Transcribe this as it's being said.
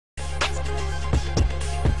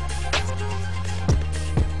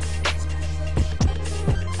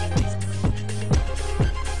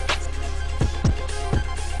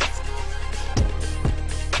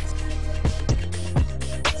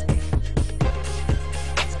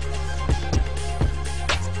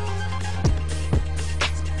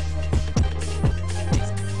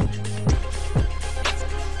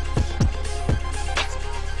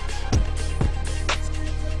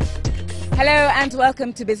and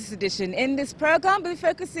welcome to Business Edition. In this program, we'll be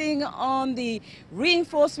focusing on the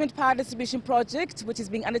reinforcement power distribution project, which is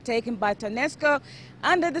being undertaken by Tanesco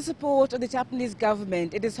under the support of the Japanese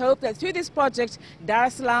government. It is hoped that through this project, Dar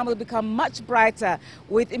es Salaam will become much brighter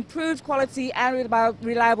with improved quality and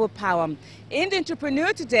reliable power. In the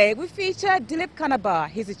entrepreneur today, we feature Dilip Kanabar.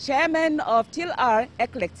 He's the chairman of TIL-R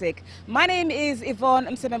Eclectic. My name is Yvonne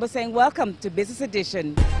Msemembo saying welcome to Business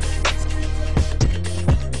Edition.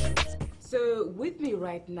 So with me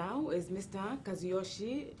right now is Mr.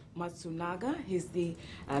 Kazuyoshi Matsunaga. He's the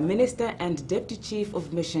Minister and Deputy Chief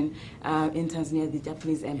of Mission in Tanzania, the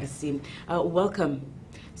Japanese Embassy. Welcome.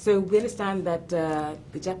 So we understand that the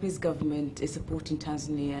Japanese government is supporting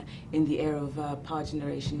Tanzania in the area of power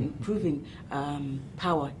generation, improving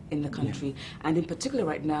power in the country. Yeah. And in particular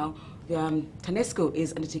right now, Tanesco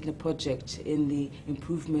is undertaking a project in the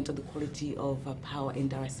improvement of the quality of power in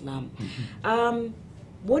Dar es Salaam. Mm-hmm.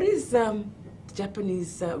 What is the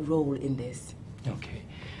Japanese role in this? Okay.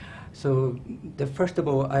 So, first of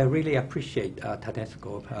all, I really appreciate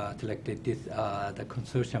Tanesco selected this the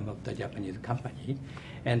consortium of the Japanese company,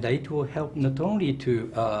 and it will help not only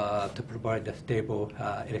to provide a stable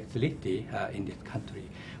electricity in this country,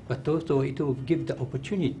 but also it will give the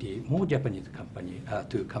opportunity more Japanese company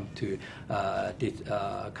to come to this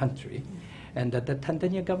country. And the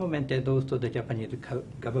Tanzania government and also the Japanese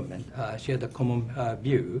government share the common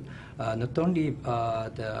view, not only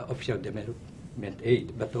the official development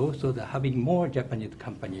aid, but also the having more Japanese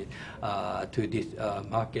companies to this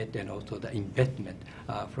market, and also the investment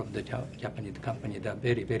from the Japanese company that are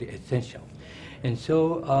very, very essential. And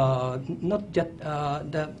so not just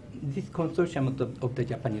this consortium of the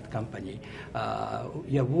Japanese company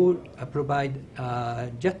will provide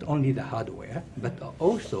just only the hardware, but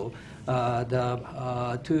also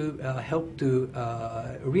to help to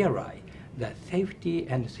realize the safety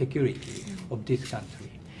and security of this country.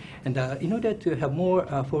 And in order to have more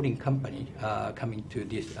foreign companies coming to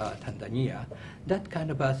this Tanzania, that kind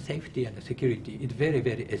of safety and security is very,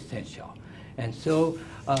 very essential. And so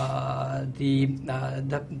the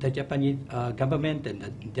Japanese government and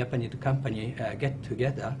the Japanese company get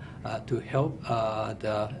together to help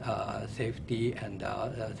the safety and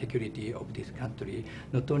security of this country,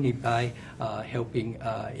 not only by helping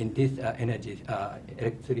in this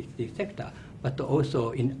electricity sector, but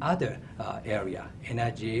also in other area,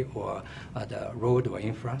 energy or the road or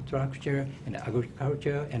infrastructure, and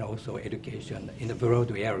agriculture, and also education in the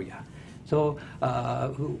broad area. So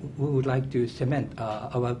we would like to cement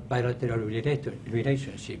our bilateral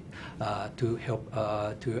relationship to help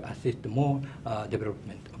to assist more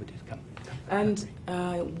development of this country. And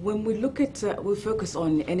when we look at, we focus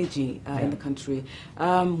on energy in the country,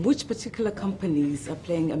 which particular companies are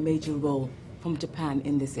playing a major role from Japan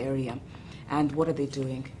in this area, and what are they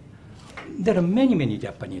doing? There are many, many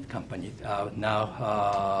Japanese companies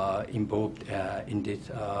now involved in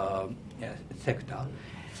this sector.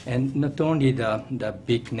 And not only the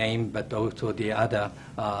big name, but also the other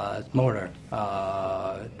smaller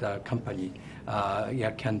the company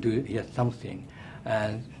can do something.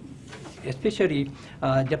 And especially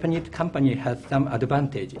Japanese company has some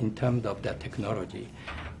advantage in terms of the technology.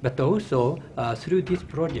 But also through this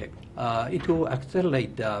project, it will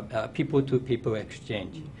accelerate the people-to-people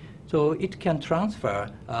exchange. So it can transfer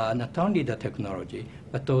not only the technology,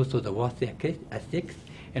 but also the work ethics,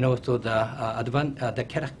 and also the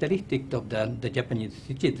characteristics of the Japanese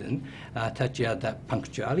citizen, such as the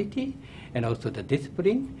punctuality and also the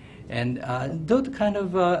discipline, and those kind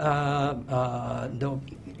of the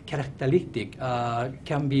characteristics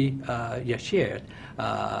can be shared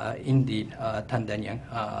in the Tanzanian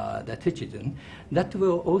the citizen. That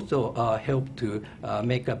will also help to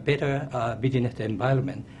make a better business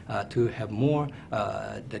environment to have more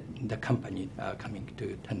the company coming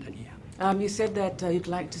to Tanzania. You said that you'd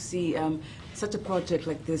like to see such a project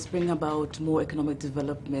like this bring about more economic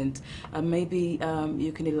development. Maybe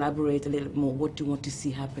you can elaborate a little more. What do you want to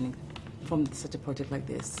see happening from such a project like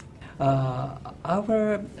this?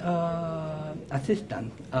 Our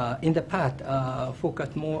assistant in the past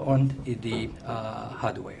focused more on the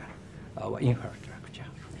hardware, our infrastructure.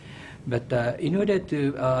 But in order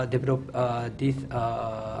to develop this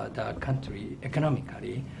the country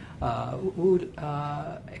economically, we would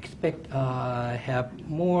expect have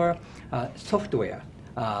more software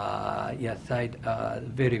side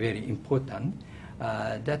very, very important.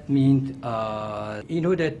 That means in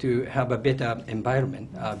order to have a better environment,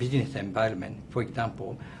 business environment, for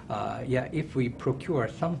example, if we procure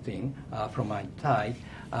something from outside,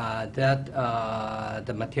 that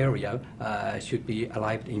the material should be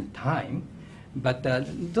arrived in time. But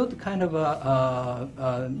those kind of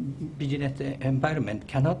business environment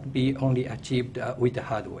cannot be only achieved with the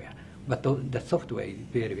hardware, but the software is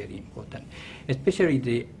very, very important. Especially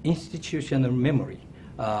the institutional memory,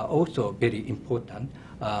 also very important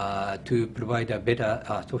to provide a better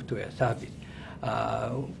software service.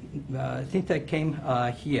 Since I came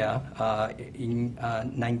here in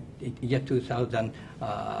year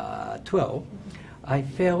 2012, I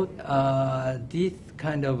felt this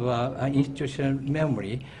kind of institutional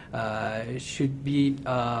memory should be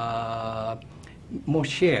more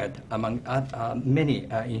shared among many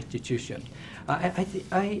institutions. I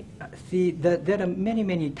see that there are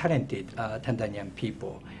many talented Tanzanian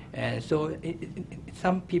people, and so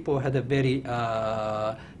some people had a very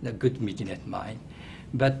good business mind,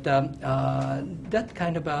 but that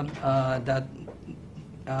kind of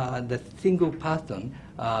the single person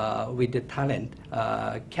with the talent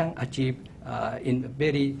can achieve in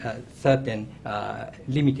very certain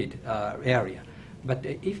limited area. But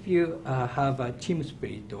if you have a team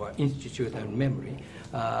spirit or institutional memory,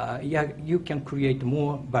 yeah, you can create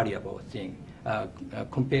more valuable thing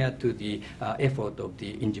compared to the effort of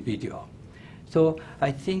the individual. So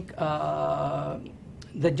I think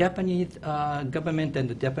the Japanese government and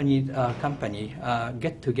the Japanese company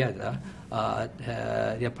get together.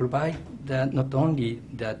 They provide not only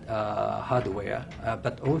that hardware,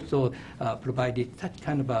 but also provided such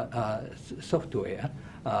kind of software.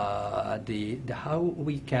 How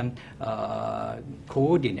we can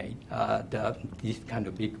coordinate this kind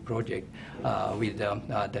of big project with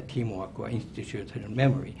the teamwork or institutional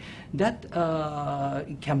memory. That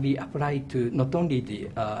can be applied to not only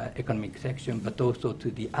the economic section, but also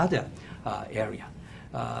to the other area.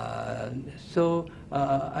 So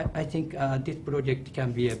I think this project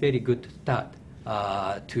can be a very good start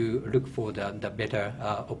to look for the better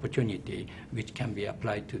opportunity which can be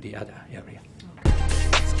applied to the other area.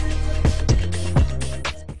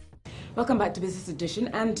 Welcome back to Business Edition,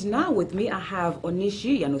 and now with me I have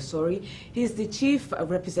Onishi Yanusori. He's the Chief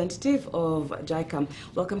Representative of JICA.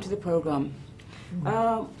 Welcome to the program.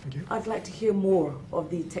 Thank you. I'd like to hear more of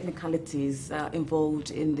the technicalities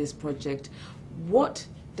involved in this project. What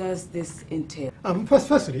does this entail?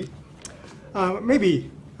 Firstly,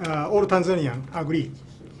 maybe all Tanzanians agree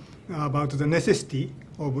about the necessity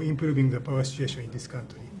of improving the power situation in this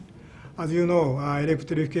country. As you know,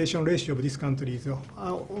 electrification ratio of this country is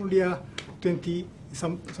only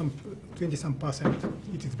 20-some%.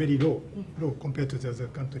 It is very low compared to the other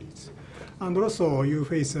countries. And also, you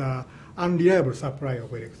face unreliable supply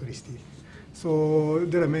of electricity. So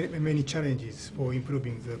there are many challenges for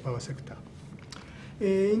improving the power sector.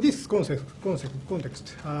 In this context,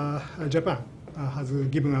 Japan has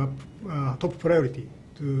given up top priority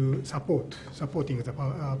to supporting the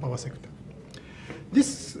power sector.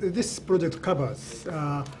 This project covers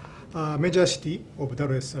major city of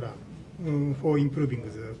Dar es Salaam for improving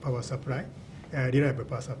the power supply, reliable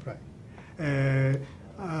power supply.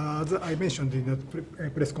 As I mentioned in the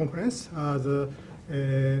press conference,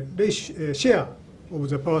 the share of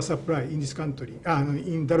the power supply in this country,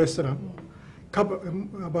 in Dar es Salaam, cover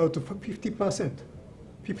about 50%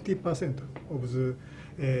 of the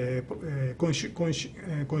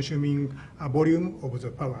consuming volume of the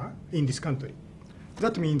power in this country.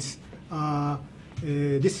 That means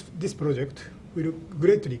this project will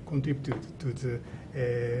greatly contribute to the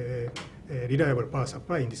reliable power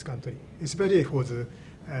supply in this country, especially for the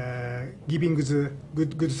giving the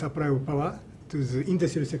good supply of power to the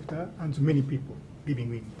industrial sector and to many people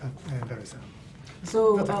living in Dar es Salaam.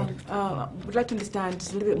 So we'd like to understand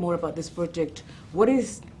just a little bit more about this project. What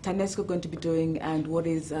is Tanesco going to be doing, and what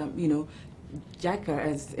is JICA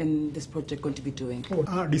as in this project going to be doing?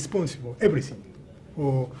 Are responsible everything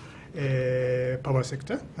for power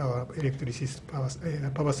sector, our electricity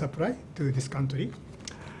power supply to this country.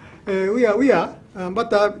 We are, but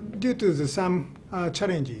due to some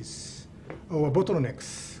challenges or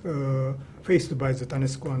bottlenecks faced by the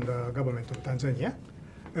Tanesco and the government of Tanzania,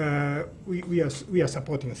 we are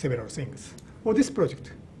supporting several things. For this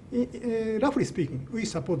project, roughly speaking, we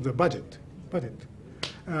support the budget.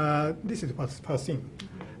 This is the first thing.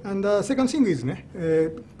 And the second thing is,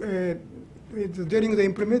 during the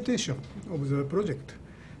implementation of the project,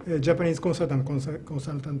 Japanese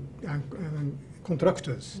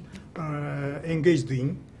contractors engaged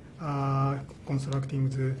in constructing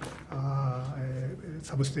the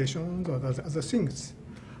substations or other things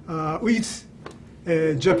with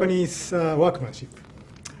Japanese workmanship.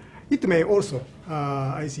 It may also,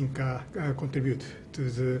 I think, contribute to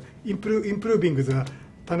the improving the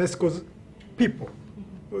Tanesco's people,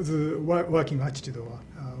 the working attitude or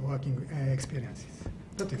working experiences.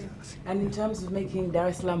 That is another thing. And in terms of making Dar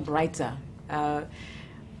es Salaam brighter,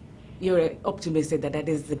 you're optimistic that that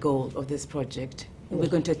is the goal of this project. We're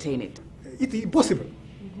going to attain it. It is possible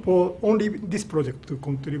for only this project to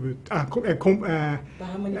contribute. But how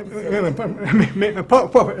many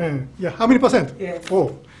percent? Yeah, how many percent? Yes.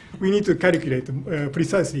 Oh, we need to calculate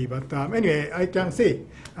precisely. But anyway, I can say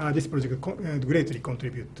this project greatly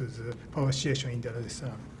contribute to the power situation in Dar es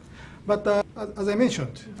Salaam. But as I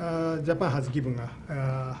mentioned, Japan has given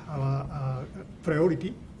our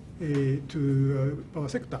priority to power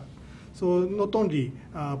sector. So not only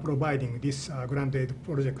providing this grant aid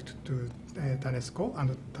project to Tanesco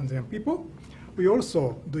and Tanzanian people, we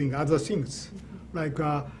also doing other things. Like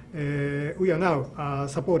we are now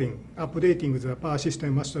supporting updating the power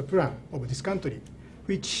system master plan of this country,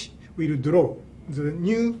 which will draw the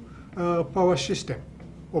new power system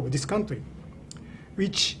of this country,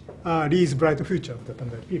 which leads bright future of the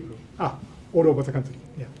Tanzanian people all over the country.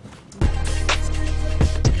 Yeah.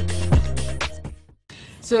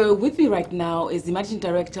 So with me right now is the Managing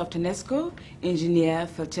Director of Tanesco, Engineer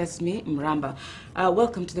Felchesmi Mramba.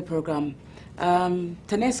 Welcome to the program.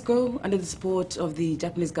 Tanesco, under the support of the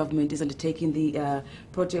Japanese government, is undertaking the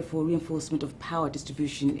project for reinforcement of power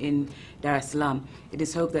distribution in Dar es Salaam. It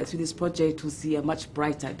is hoped that through this project we'll see a much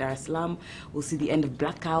brighter Dar es Salaam. We'll see the end of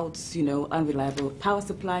blackouts, unreliable power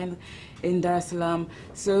supply in Dar es Salaam.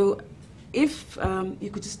 So if you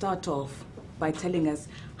could just start off by telling us,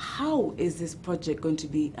 how is this project going to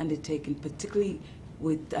be undertaken, particularly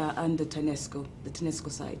with under Tanesco, the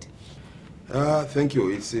Tanesco side? Thank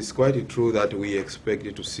you. It's quite true that we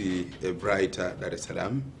expect to see a brighter Dar es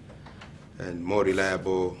Salaam and more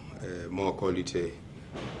reliable, more quality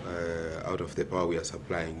out of the power we are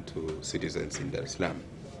supplying to citizens in Dar es Salaam.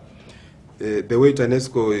 The way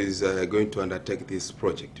Tanesco is going to undertake this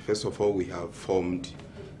project, first of all, we have formed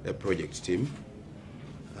a project team.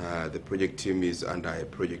 The project team is under a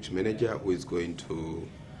project manager who is going to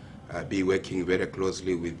be working very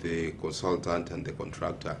closely with the consultant and the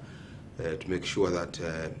contractor to make sure that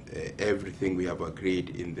everything we have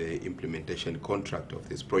agreed in the implementation contract of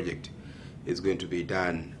this project is going to be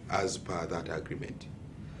done as per that agreement.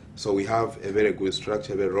 So we have a very good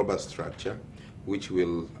structure, a very robust structure, which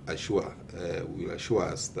will assure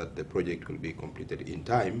us that the project will be completed in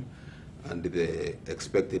time and the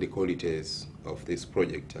expected qualities of this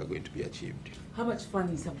project are going to be achieved. How much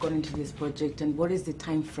funds have gone into this project, and what is the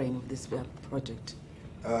time frame of this project?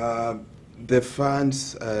 The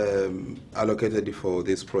funds allocated for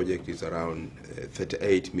this project is around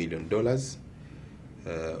 $38 million,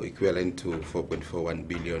 equivalent to 4.41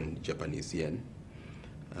 billion Japanese yen.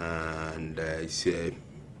 And it's a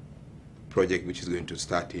project which is going to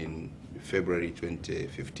start in February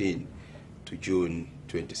 2015 to June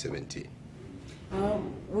 2017.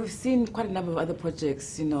 We've seen quite a number of other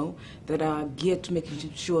projects, that are geared to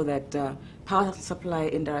making sure that power supply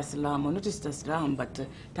in Dar es Salaam, or not just Dar es Salaam, but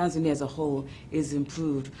Tanzania as a whole, is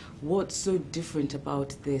improved. What's so different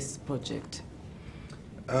about this project?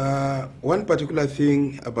 One particular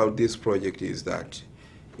thing about this project is that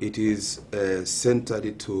it is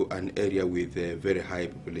centered to an area with a very high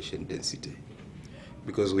population density,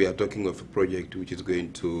 because we are talking of a project which is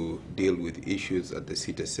going to deal with issues at the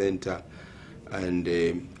city center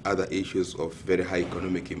and other issues of very high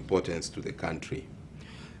economic importance to the country.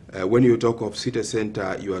 When you talk of city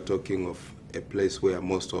center, you are talking of a place where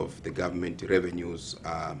most of the government revenues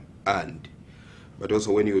are earned. But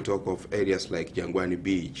also when you talk of areas like Jangwani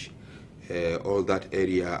Beach, all that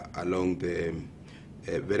area along the,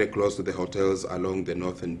 very close to the hotels along the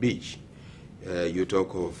northern beach, you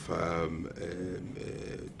talk of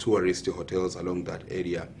tourist hotels along that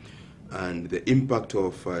area, and the impact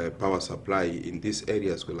of power supply in these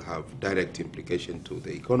areas will have direct implication to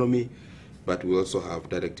the economy, but will also have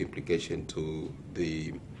direct implication to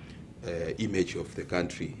the image of the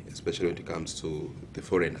country, especially when it comes to the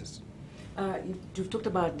foreigners. You've talked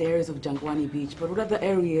about the areas of Jangwani Beach, but what other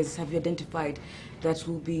areas have you identified that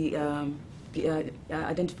will be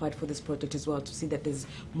identified for this project as well, to see that there's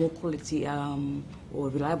more quality or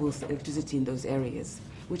reliable electricity in those areas?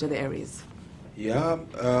 Which are the areas? Yeah,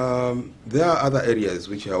 there are other areas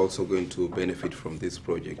which are also going to benefit from this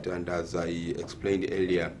project, and as I explained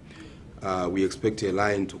earlier, we expect a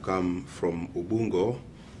line to come from Ubungo,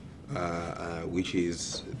 which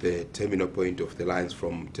is the terminal point of the lines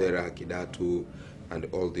from Tera, Kidatu, and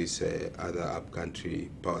all these other upcountry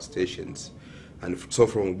power stations. And so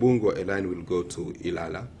from Ubungo, a line will go to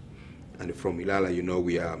Ilala. And from Ilala,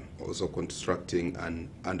 we are also constructing an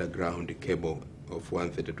underground cable of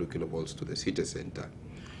 132 kilovolts to the city center.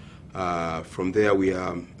 From there, we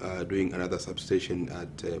are doing another substation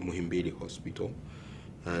at Muhimbili Hospital.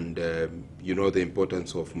 And you know the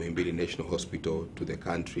importance of Muhimbili National Hospital to the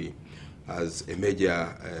country as a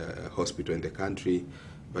major hospital in the country,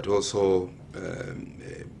 but also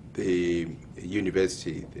the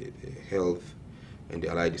university, the health and the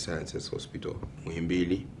allied sciences hospital,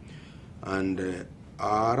 Muhimbili. And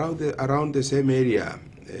around the same area,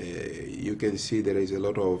 you can see there is a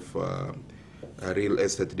lot of real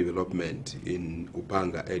estate development in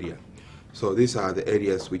Upanga area. So these are the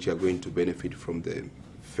areas which are going to benefit from the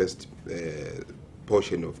first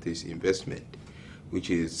portion of this investment, which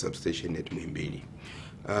is substation at Muhimbili.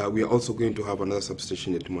 We are also going to have another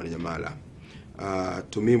substation at Mwananyamala.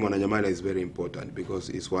 To me, Mwananyamala is very important because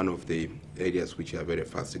it's one of the areas which are very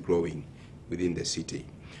fast growing within the city.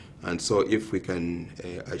 And so if we can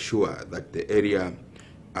assure that the area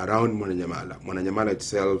around Mwananyamala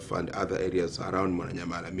itself and other areas around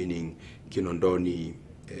Mwananyamala, meaning Kinondoni,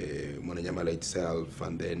 Mwananyamala itself,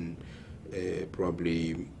 and then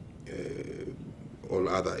probably all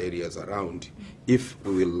other areas around, if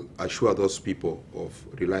we will assure those people of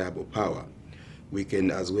reliable power, we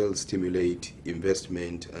can as well stimulate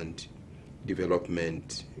investment and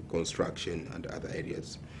development, construction, and other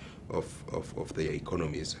areas of the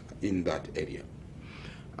economies in that area.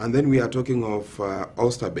 And then we are talking of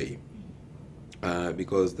Oyster Bay,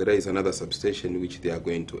 because there is another substation which they are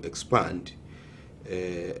going to expand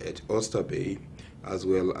at Oyster Bay, as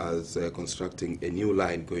well as constructing a new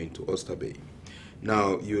line going to Oyster Bay.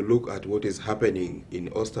 Now, you look at what is happening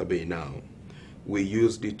in Oyster Bay now. We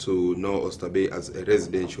used it to know Oyster Bay as a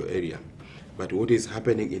residential area. But what is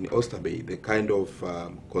happening in Oyster Bay, the kind of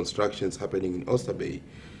constructions happening in Oyster Bay,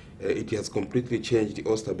 it has completely changed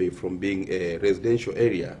Oyster Bay from being a residential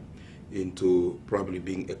area into probably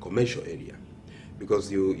being a commercial area.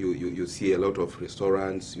 Because you see a lot of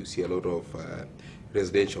restaurants, you see a lot of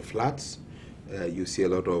residential flats, you see a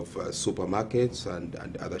lot of supermarkets and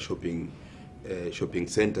other shopping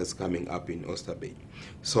centers coming up in Oyster Bay.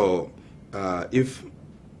 So if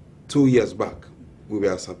 2 years back we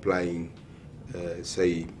were supplying,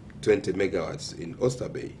 say, 20 megawatts in Oyster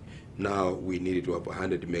Bay, now we need to have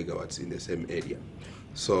 100 megawatts in the same area.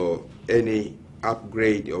 So any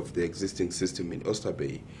upgrade of the existing system in Oyster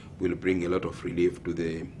Bay will bring a lot of relief to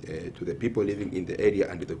the people living in the area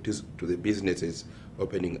and to the businesses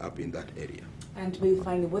opening up in that area. And maybe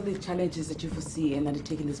finally, what are the challenges that you foresee in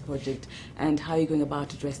undertaking this project, and how are you going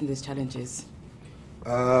about addressing these challenges?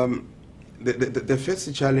 The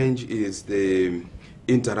first challenge is the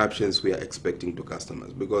interruptions we are expecting to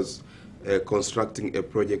customers, because constructing a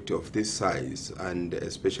project of this size, and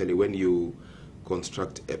especially when you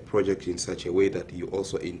construct a project in such a way that you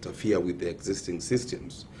also interfere with the existing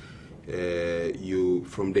systems,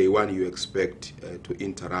 from day one you expect to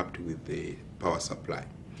interrupt with the power supply.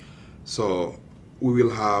 So we will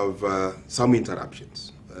have some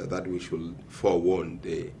interruptions that we should forewarn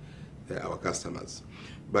our customers.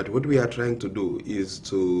 But what we are trying to do is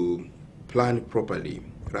to plan properly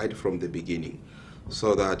right from the beginning,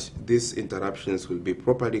 so that these interruptions will be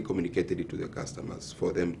properly communicated to the customers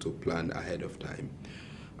for them to plan ahead of time.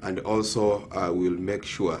 And also we'll make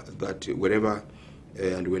sure that wherever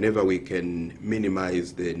and whenever we can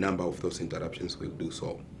minimize the number of those interruptions, we'll do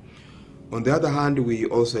so. On the other hand, we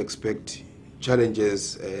also expect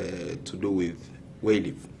challenges to do with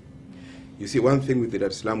waylive. You see, one thing with the Dar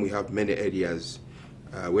es Salaam, we have many areas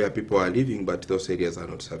where people are living, but those areas are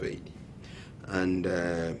not surveyed. And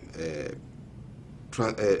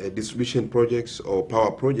distribution projects or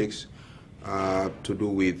power projects to do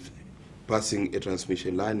with passing a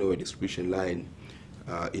transmission line or a distribution line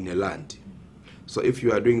in a land. So if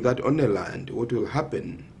you are doing that on a land, what will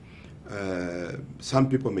happen, some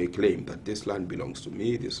people may claim that this land belongs to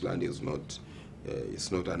me, this land is not,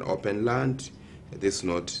 it's not an open land, this is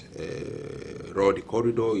not a road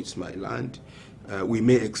corridor, it's my land. We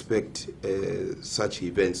may expect such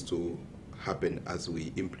events to happen as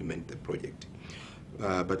we implement the project.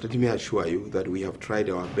 But let me assure you that we have tried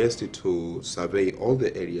our best to survey all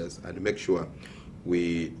the areas and make sure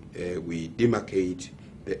we demarcate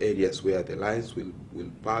the areas where the lines will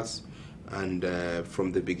pass, and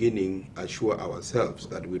from the beginning assure ourselves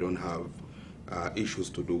that we don't have issues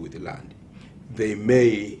to do with the land. They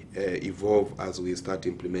may evolve as we start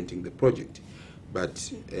implementing the project,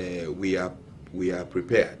 but we are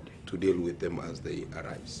prepared to deal with them as they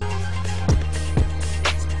arise.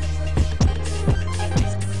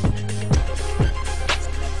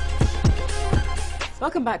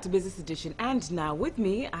 Welcome back to Business Edition, and now with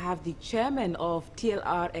me I have the chairman of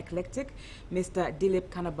TLR Eclectic, Mr. Dilip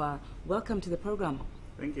Kanabar. Welcome to the program.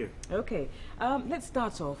 Thank you. Okay, let's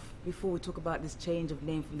start off before we talk about this change of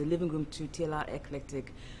name from the living room to TLR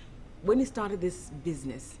Eclectic. when you started this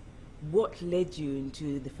business, what led you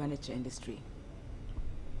into the furniture industry?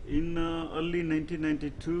 In early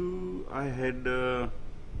 1992, I had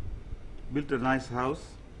built a nice house,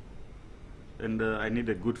 and I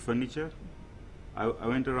needed good furniture. I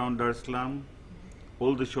went around Dar es Salaam,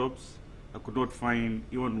 all the shops. I could not find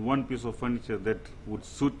even one piece of furniture that would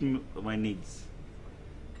suit my needs.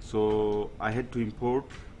 So I had to import,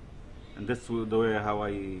 and that's the way how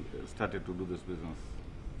I started to do this business.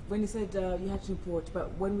 When you said you had to import,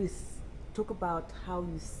 but when we talk about how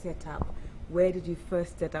you set up, where did you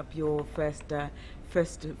first set up your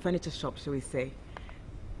first furniture shop, shall we say?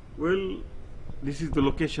 Well, this is the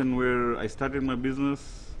location where I started my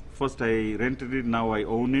business. First I rented it, now I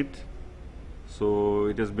own it. So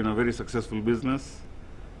it has been a very successful business.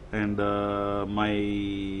 And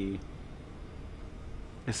my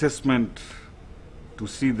assessment to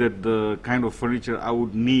see that the kind of furniture I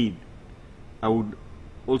would need, I would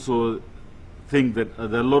also think that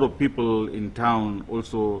there are a lot of people in town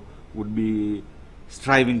also would be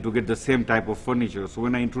striving to get the same type of furniture. So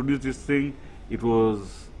when I introduced this thing, it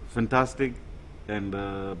was fantastic, and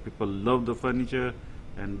people love the furniture,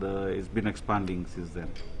 and it's been expanding since then.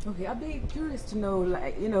 Okay, I'd be curious to know,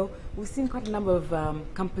 like, you know, we've seen quite a number of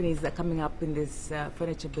companies that are coming up in this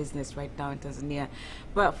furniture business right now in Tanzania.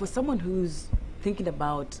 But for someone who's thinking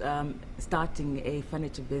about starting a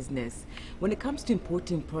furniture business, when it comes to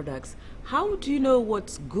importing products, how do you know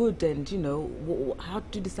what's good, and, you know, how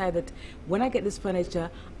to decide that when I get this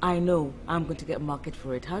furniture, I know I'm going to get a market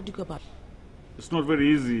for it? How do you go about it? It's not very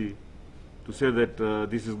easy to say that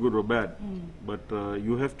this is good or bad, but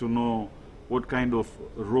you have to know what kind of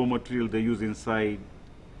raw material they use inside,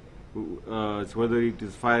 whether it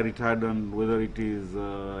is fire retardant, whether it is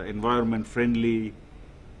environment friendly,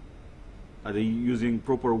 are they using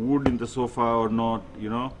proper wood in the sofa or not, you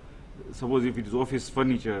know. Suppose if it is office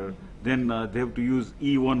furniture, then they have to use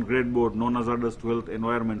E1 grade board, non-hazardous to health,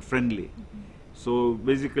 environment friendly. So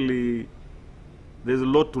basically there's a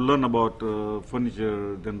lot to learn about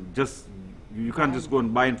furniture. Then just you can't just go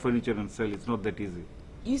and buy furniture and sell. It's not that easy.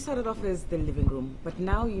 You started off as the living room, but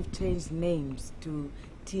now you've changed names to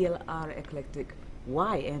TLR Eclectic.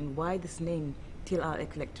 Why, and why this name TLR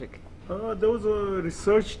Eclectic? There was a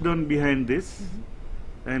research done behind this,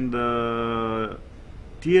 and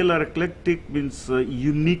TLR Eclectic means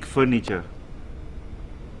unique furniture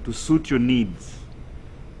to suit your needs.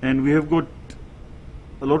 And we have got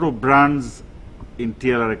a lot of brands in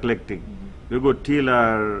TLR Eclectic. We've got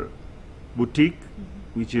TLR Boutique,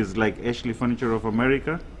 which is like Ashley Furniture of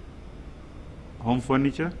America, home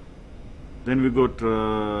furniture. Then we got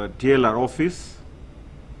TLR Office.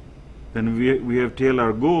 Then we have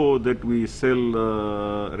TLR Go, that we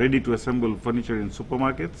sell ready to assemble furniture in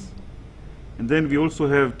supermarkets. And then we also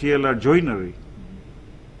have TLR Joinery.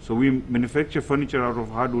 So we manufacture furniture out of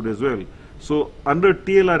hardwood as well. So under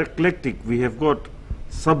TLR Eclectic, we have got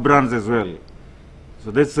sub-brands as well.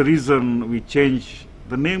 So that's the reason we changed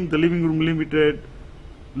the name. The Living Room Limited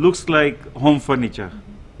looks like home furniture,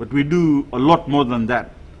 but we do a lot more than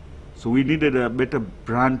that. So we needed a better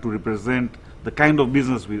brand to represent the kind of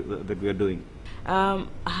business that we are doing.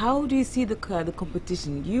 How do you see the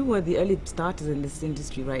competition? You were the early starters in this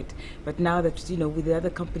industry, right? But now that, you know, with the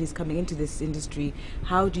other companies coming into this industry,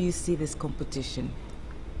 how do you see this competition?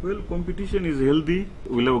 Well, competition is healthy.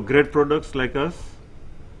 We'll have great products like us,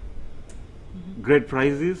 great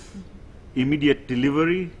prices, immediate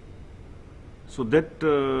delivery. So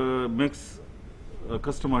that makes a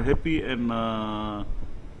customer happy, and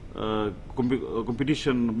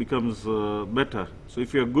competition becomes better. So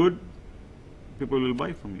if you're good, people will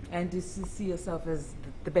buy from you. And do you see yourself as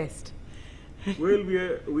the best? Well,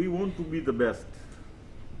 we want to be the best.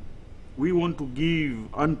 We want to give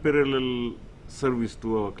unparalleled service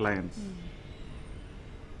to our clients.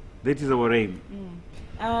 That is our aim.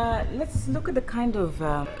 Let's look at the kind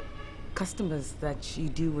of customers that you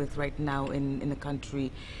deal with right now in the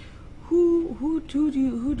country. Who do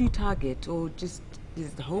you target, or just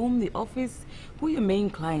is the home, the office? Who are your main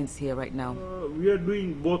clients here right now? We are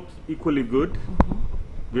doing both equally good.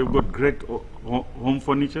 We have got great home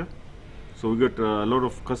furniture, so we got a lot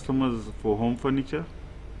of customers for home furniture,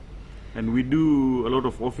 and we do a lot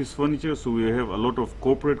of office furniture. So we have a lot of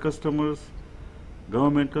corporate customers,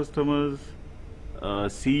 government customers,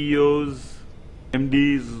 CEOs,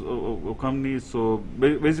 MDs of companies. So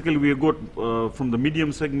basically we have got from the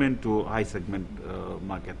medium segment to high segment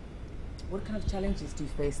market. What kind of challenges do you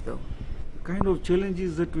face, though? The kind of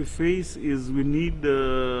challenges that we face is we need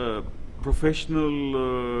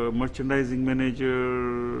professional merchandising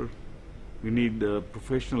manager, we need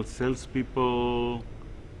professional salespeople,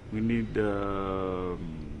 we need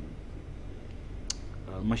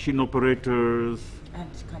machine operators. And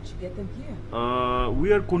can't you get them here?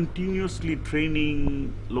 We are continuously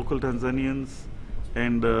training local Tanzanians,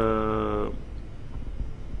 and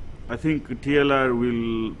I think TLR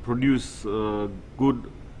will produce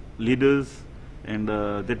good leaders, and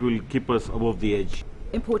that will keep us above the edge.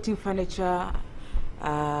 Importing furniture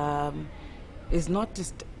is not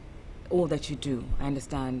just all that you do. I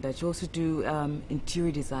understand that you also do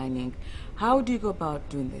interior designing. How do you go about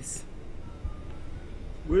doing this?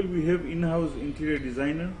 Well, we have in-house interior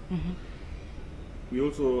designer. We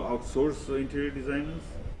also outsource interior designers.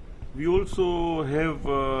 We also have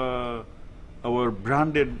our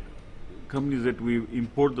branded companies that we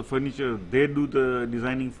import the furniture. They do the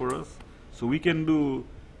designing for us. So we can do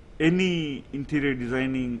any interior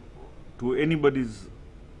designing to anybody's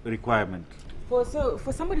requirement. For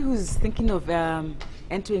somebody who's thinking of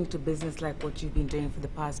entering into business like what you've been doing for the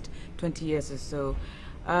past 20 years or so,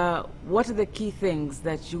 what are the key things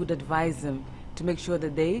that you would advise them to make sure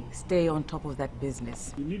that they stay on top of that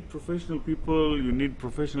business? You need professional people, you need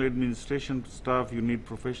professional administration staff, you need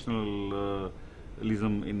professionalism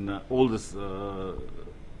in all the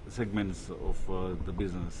segments of the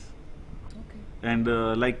business. Okay. And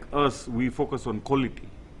like us, we focus on quality.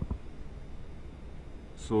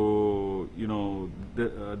 So, you know,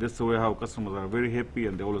 that's the way how customers are very happy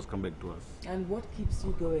and they always come back to us. And what keeps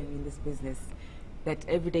you going in this business? That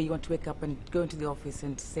every day you want to wake up and go into the office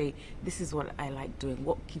and say, this is what I like doing.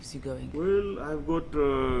 What keeps you going? Well, I've got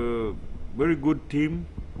a very good team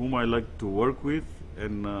whom I like to work with,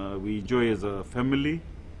 and we enjoy as a family.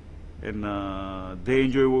 And they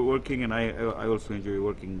enjoy working, and I also enjoy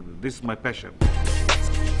working. This is my passion.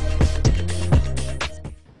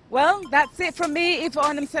 Well, that's it from me, If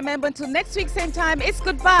Onam Sememba. Until next week, same time, it's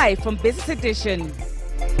goodbye from Business Edition.